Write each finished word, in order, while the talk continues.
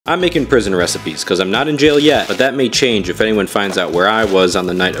I'm making prison recipes because I'm not in jail yet, but that may change if anyone finds out where I was on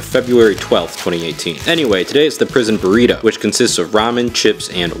the night of February 12th, 2018. Anyway, today it's the prison burrito, which consists of ramen, chips,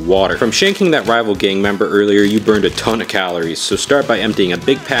 and water. From shanking that rival gang member earlier, you burned a ton of calories, so start by emptying a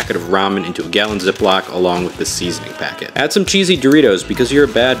big packet of ramen into a gallon Ziploc along with the seasoning packet. Add some cheesy Doritos because you're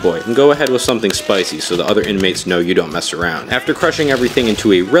a bad boy, and go ahead with something spicy so the other inmates know you don't mess around. After crushing everything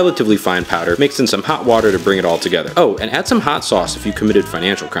into a relatively fine powder, mix in some hot water to bring it all together. Oh, and add some hot sauce if you committed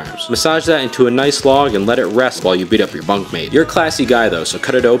financial crimes. Massage that into a nice log and let it rest while you beat up your bunkmate. You're a classy guy though, so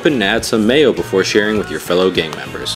cut it open and add some mayo before sharing with your fellow gang members.